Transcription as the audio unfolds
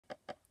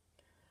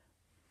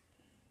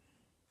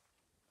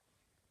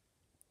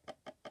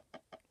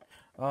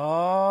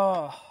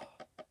Oh,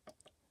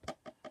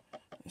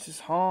 this is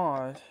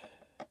hard.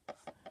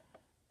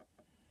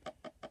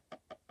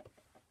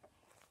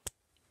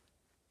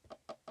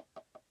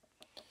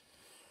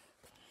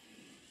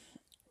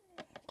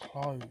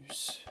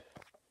 Close.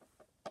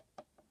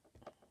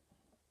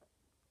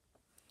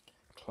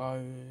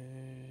 Close.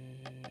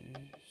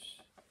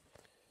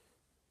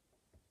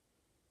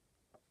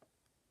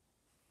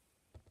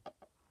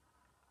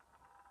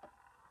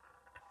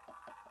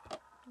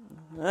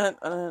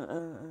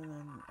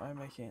 I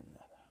make it.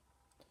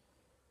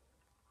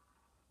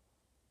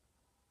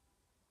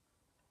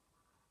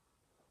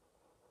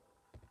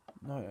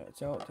 No,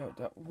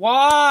 don't.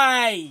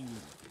 Why?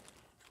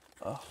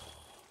 Oh,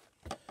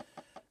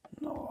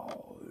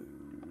 no.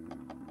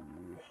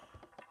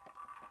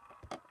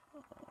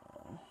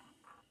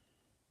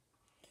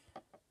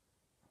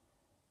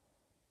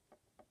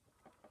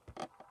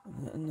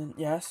 And then,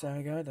 yes, there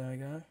we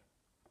go.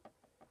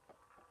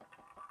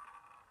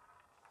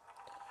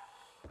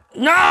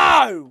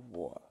 No!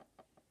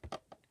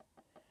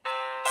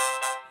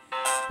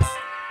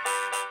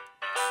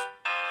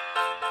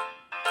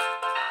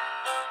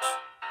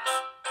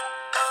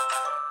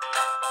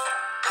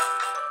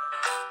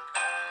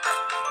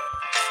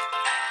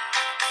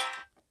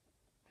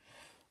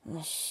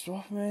 Oh,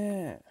 stop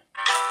it.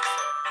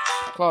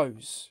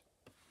 Close.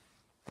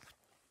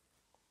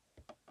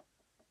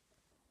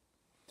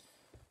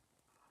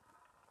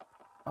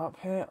 Up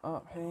here,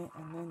 and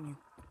then you...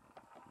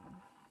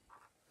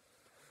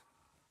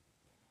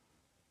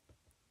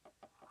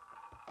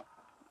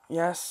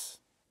 Yes.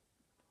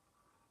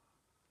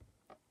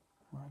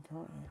 Why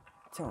can't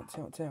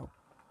you? Tilt.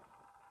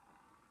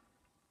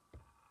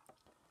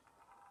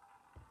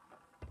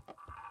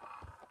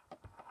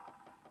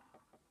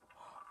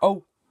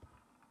 Oh!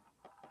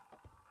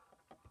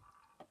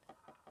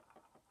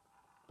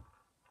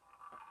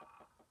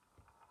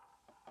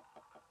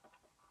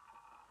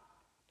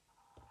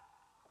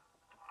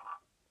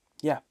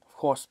 Yeah, of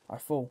course, I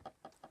fall.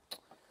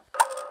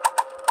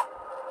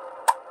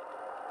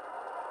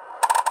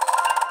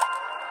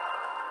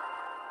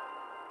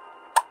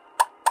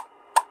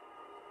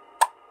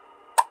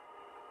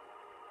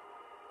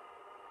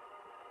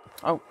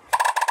 Oh.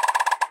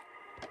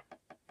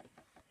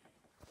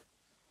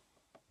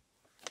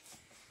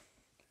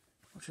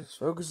 I'm just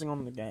focusing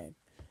on the game.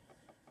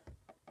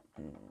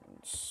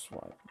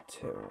 Swipe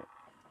tilt.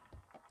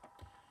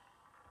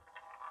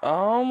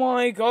 Oh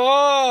my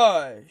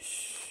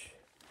gosh!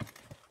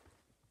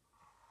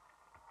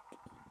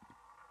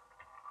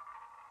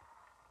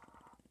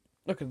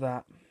 Look at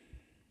that.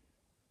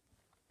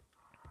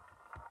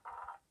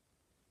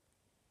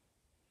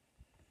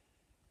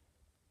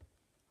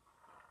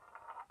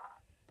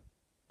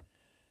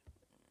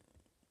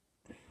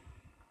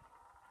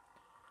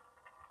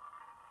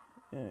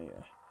 Yeah.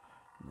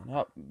 And then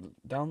up,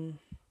 down.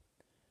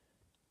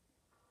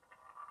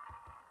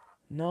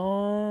 No.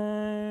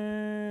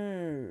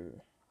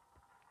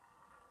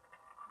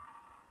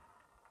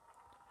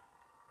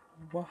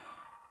 What?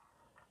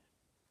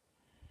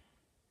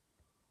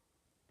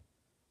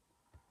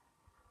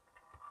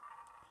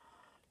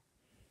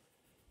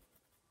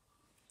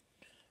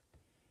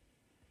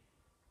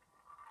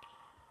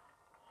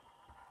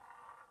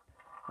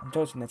 I'm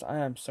tilting this. I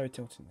am so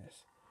tilting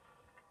this.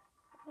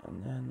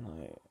 And then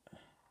like,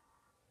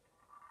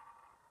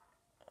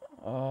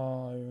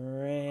 oh, I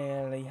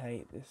really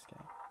hate this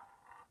game.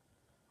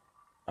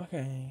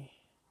 Okay,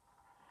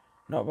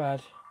 not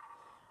bad.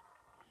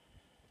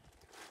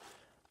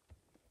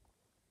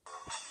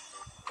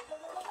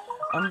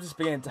 I'm just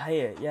beginning to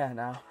hate it. Yeah,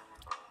 now.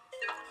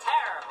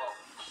 Terrible.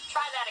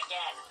 Try that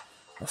again.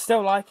 I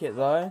still like it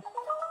though.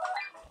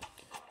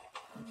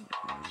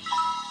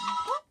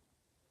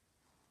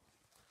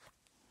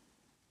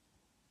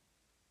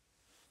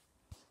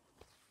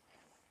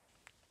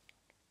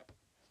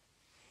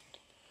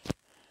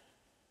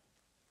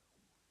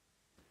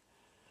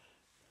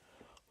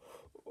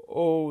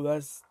 Oh,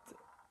 that's...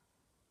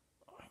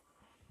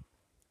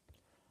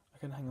 I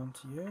can hang on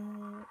to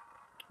you.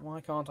 Why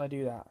can't I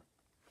do that?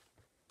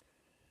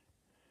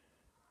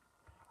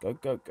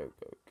 Go.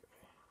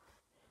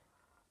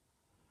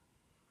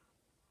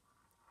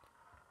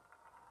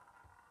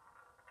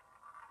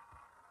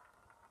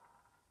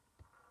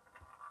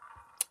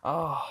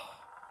 Ah, oh,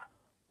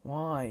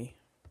 why?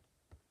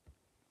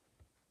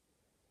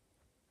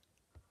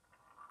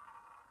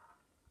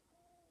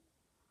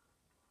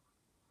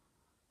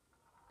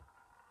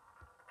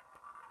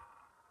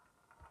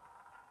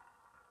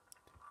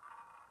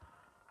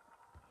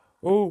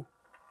 Oh,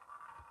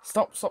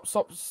 stop.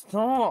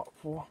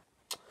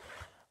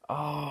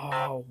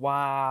 Oh,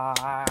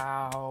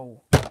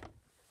 wow.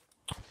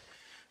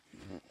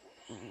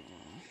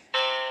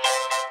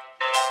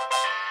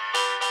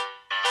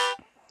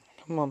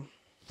 Come on.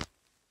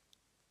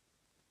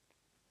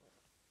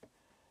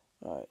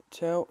 Right,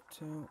 tilt.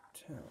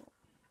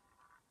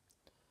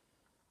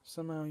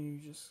 Somehow you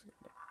just...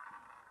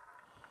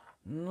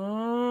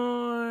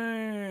 No.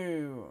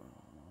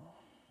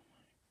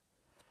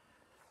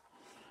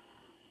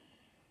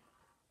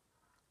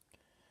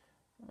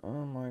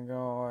 Oh my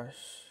gosh.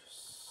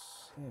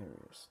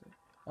 Seriously.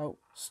 Oh,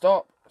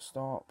 stop.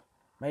 Stop.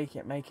 Make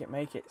it. And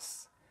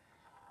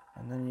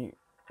then you...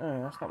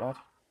 Oh, that's not bad.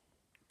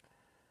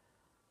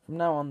 From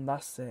now on,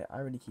 that's it. I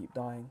really keep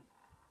dying.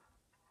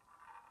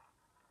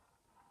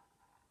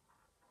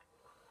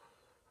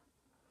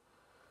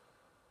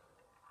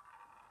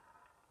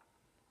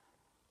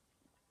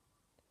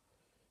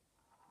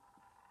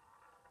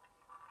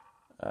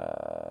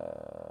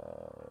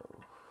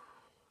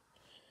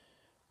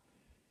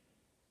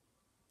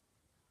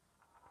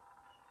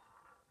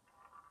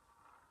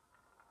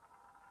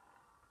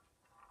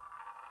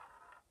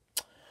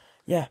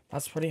 Yeah,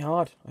 that's pretty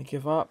hard. I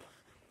give up.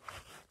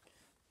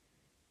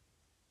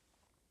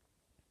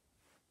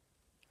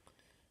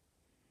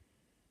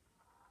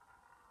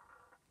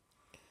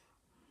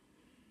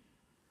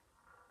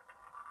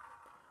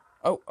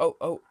 Oh.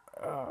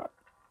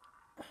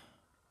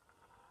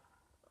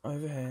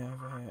 Over here,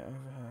 yeah.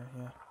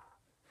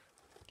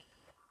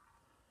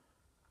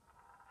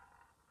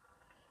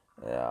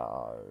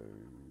 Yeah.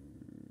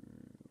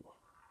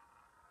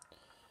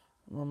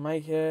 I'm gonna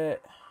make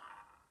it.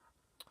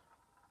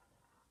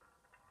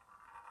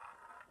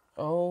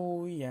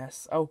 Oh,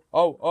 yes. Oh.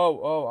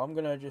 I'm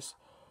gonna just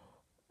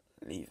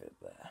leave it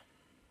there.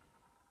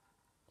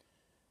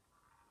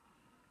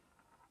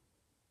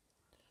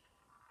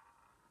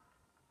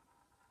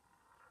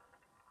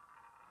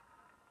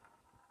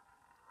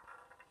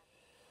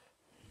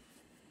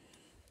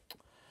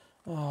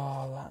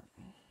 Oh, that.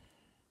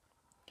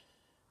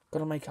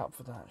 Gotta make up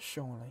for that,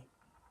 surely.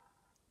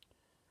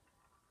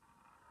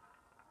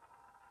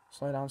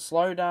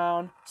 Slow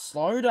down.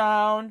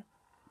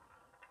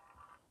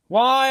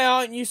 Why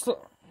aren't you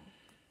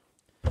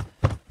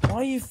Why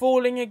are you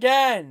falling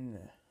again?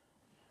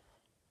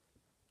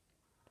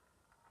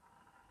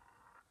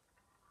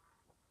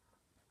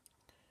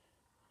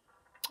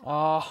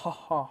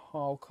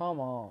 Oh, come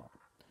on.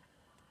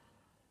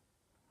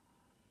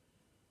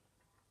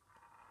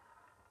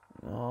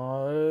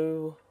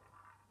 No.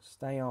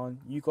 Stay on.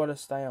 You gotta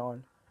stay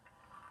on.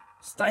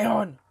 Stay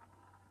on!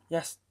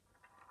 Yes.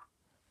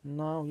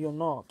 No, you're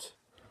not.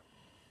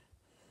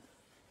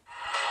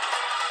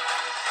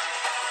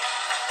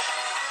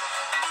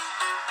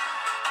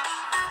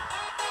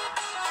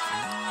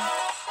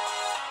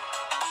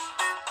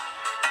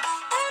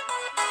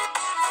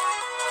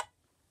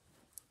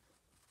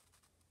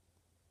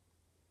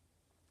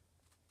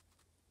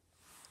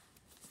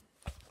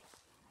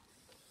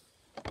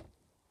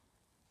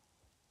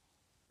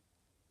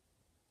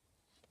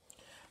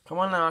 Come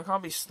on now, I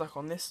can't be stuck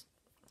on this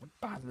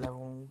bad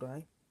level all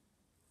day.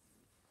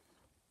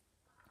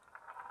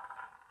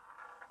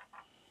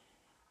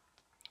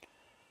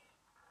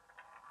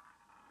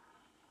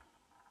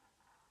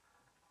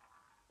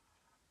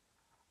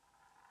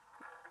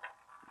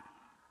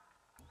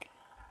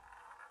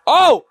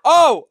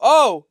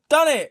 Oh!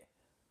 Done it!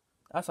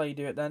 That's how you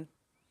do it then.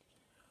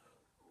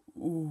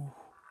 Ooh.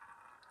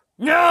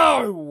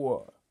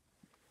 No!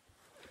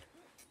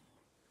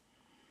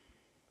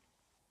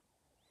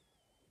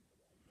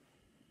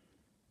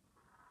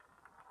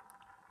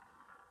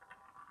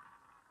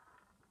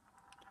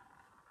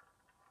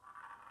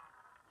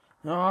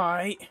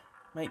 Alright.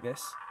 Make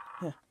this.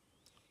 Yeah.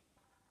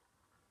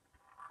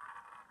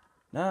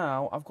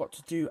 Now, I've got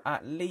to do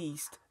at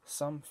least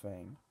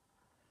something.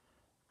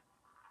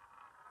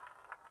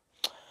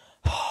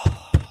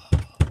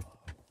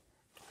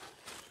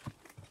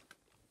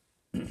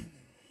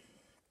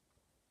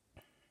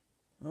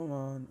 Come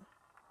on.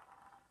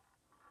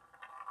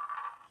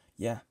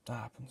 Yeah, that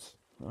happens.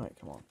 Alright,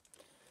 come on.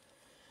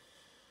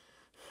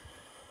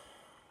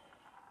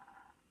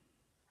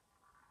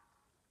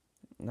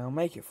 Now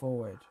make it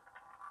forward.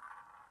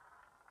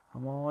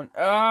 Come on.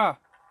 Ah!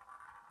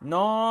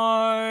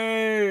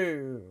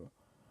 No!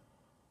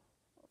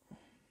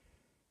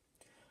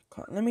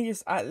 Let me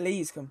just at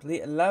least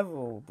complete a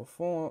level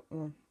before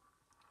the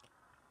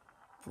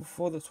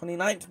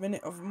 29th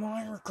minute of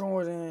my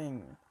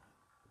recording.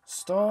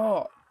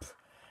 Stop.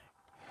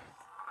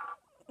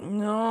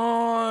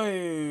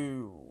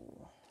 No.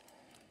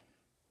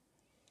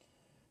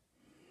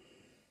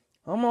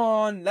 Come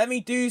on, let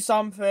me do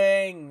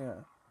something.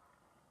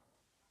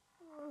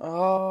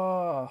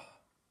 Oh.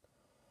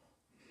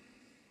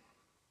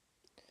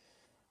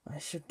 I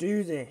should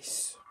do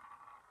this.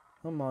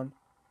 Come on.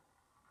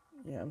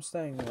 Yeah, I'm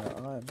staying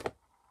where I am.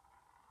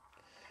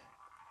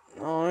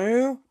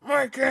 No.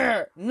 Make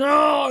it.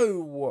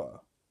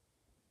 No.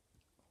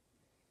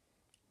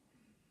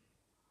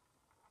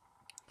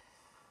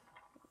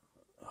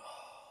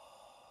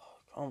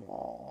 Come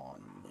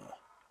on.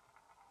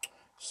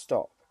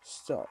 Stop.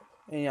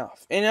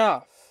 Enough.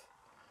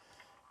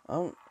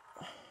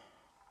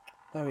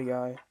 There we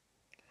go.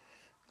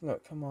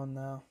 Look, come on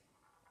now.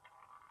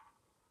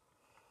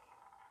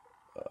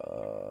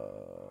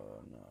 No.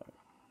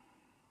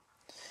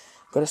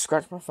 Gotta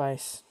scratch my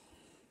face.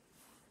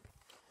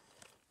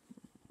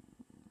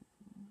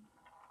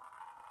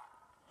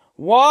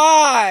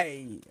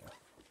 Why?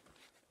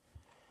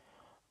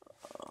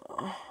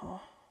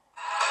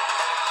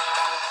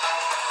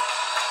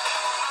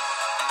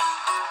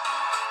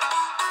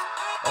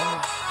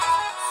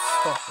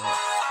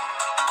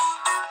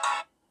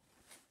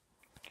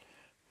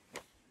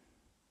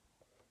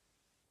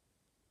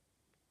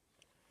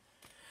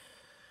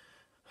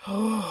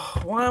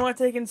 Why am I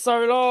taking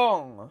so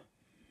long?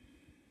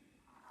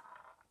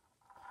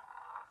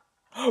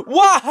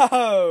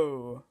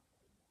 Whoa!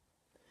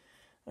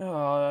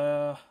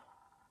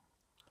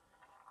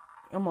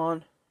 Come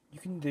on. You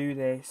can do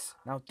this.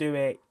 Now do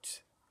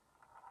it.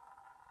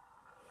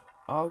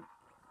 Oh.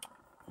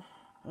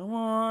 Come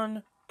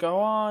on. Go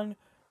on.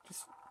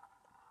 Just.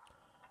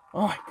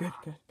 Alright, good.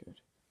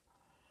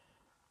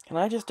 Can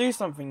I just do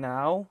something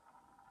now?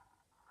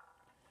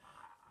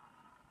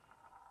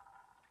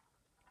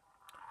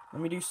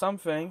 Let me do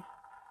something.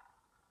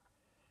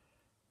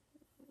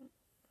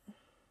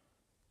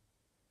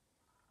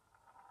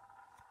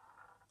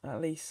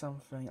 At least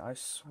something, I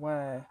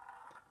swear.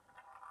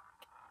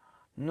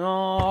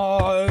 No!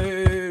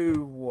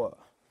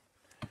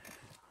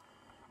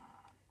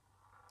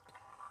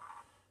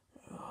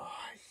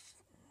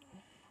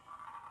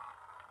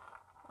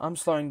 I'm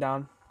slowing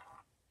down.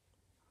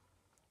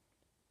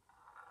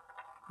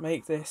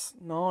 Make this.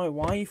 No,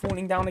 why are you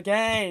falling down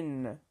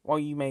again? While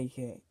you make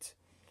it.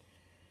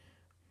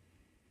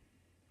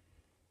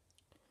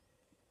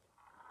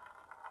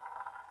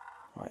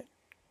 Right.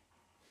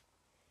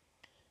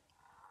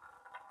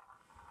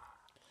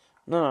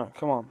 No,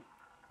 come on.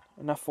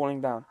 Enough falling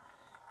down.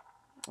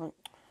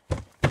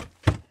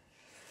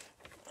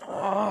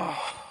 Oh.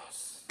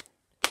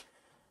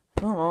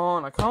 Come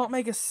on, I can't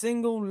make a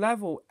single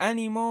level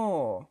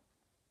anymore.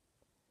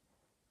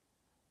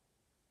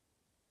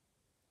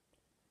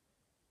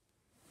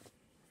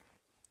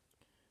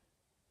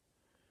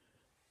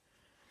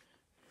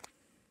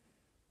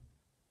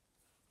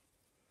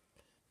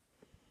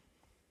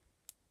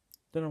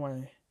 Don't know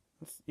why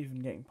that's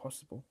even getting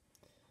possible.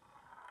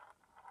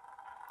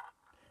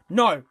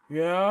 No!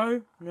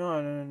 No!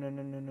 No.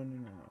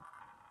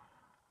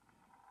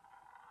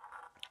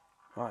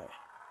 Right.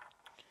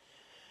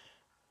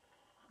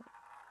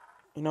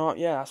 You know what?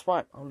 Yeah, that's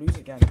right. I'll lose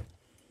again.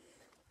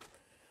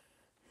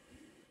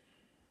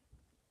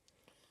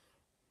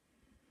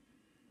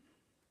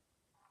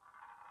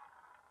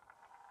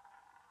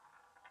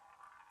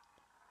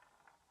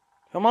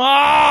 Come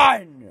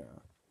on!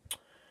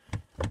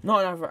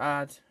 Not another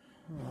ad.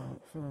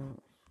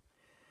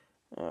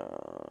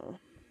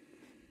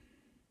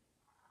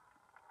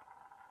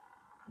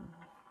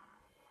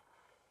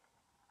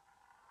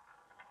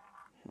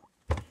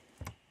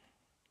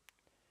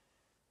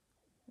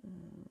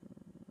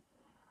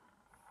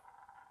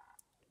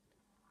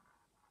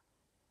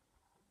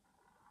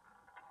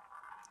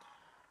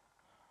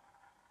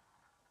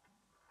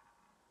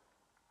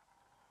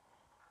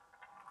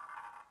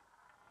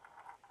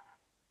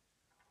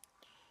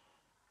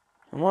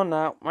 Come on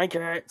now, make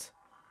it.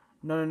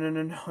 No.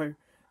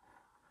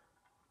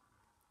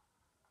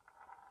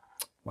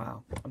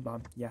 Wow, I'm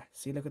done. Yeah,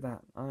 see, look at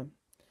that. I'm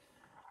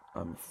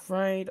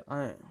afraid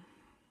I'm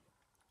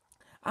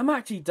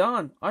actually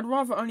done. I'd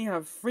rather only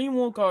have 3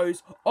 more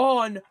goes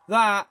on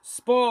that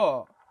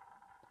spot.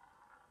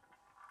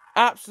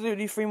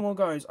 Absolutely 3 more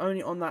goes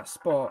only on that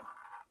spot.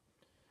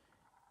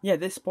 Yeah,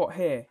 this spot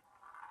here.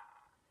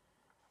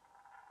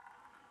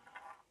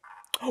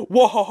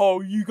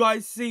 Whoa, you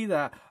guys see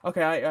that?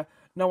 Okay,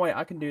 no way,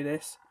 I can do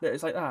this.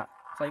 It's like that.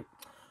 It's like,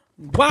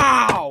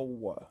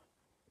 wow!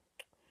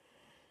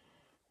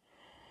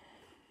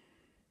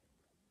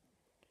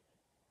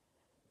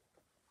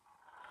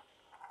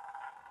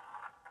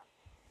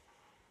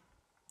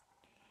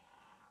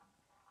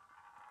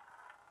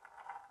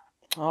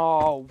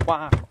 Oh,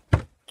 wow.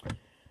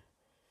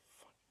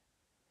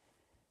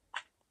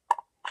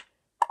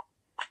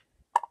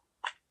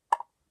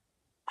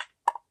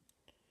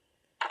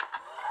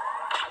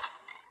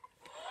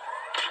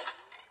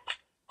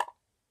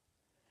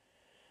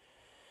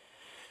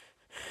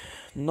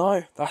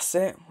 No, that's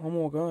it. One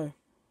more go.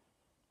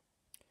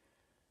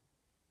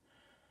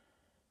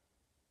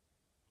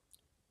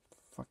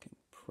 Fucking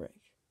prick.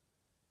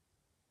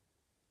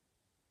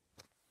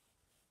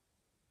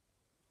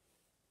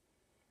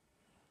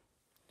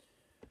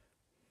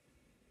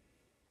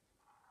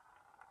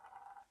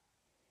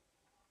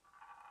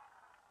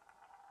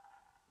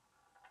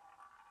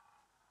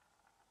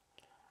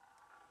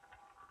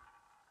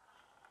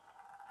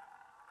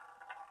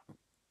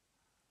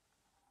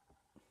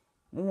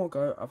 One more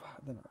go. I've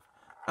had enough.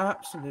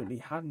 Absolutely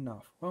had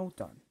enough. Well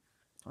done.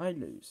 I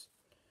lose.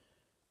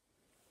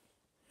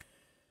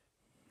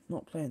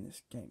 Not playing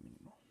this game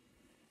anymore.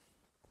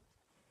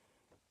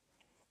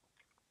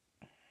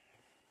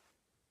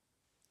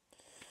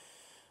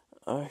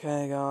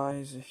 Okay,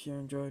 guys, if you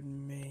enjoyed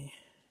me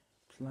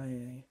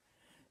play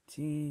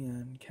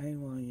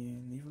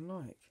TENKYU, leave a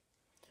like.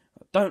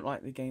 I don't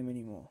like the game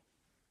anymore.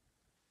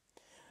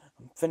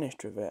 I'm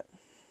finished with it.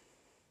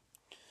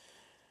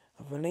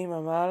 I've been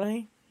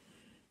O'Malley.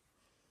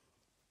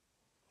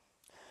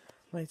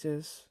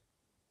 Laters.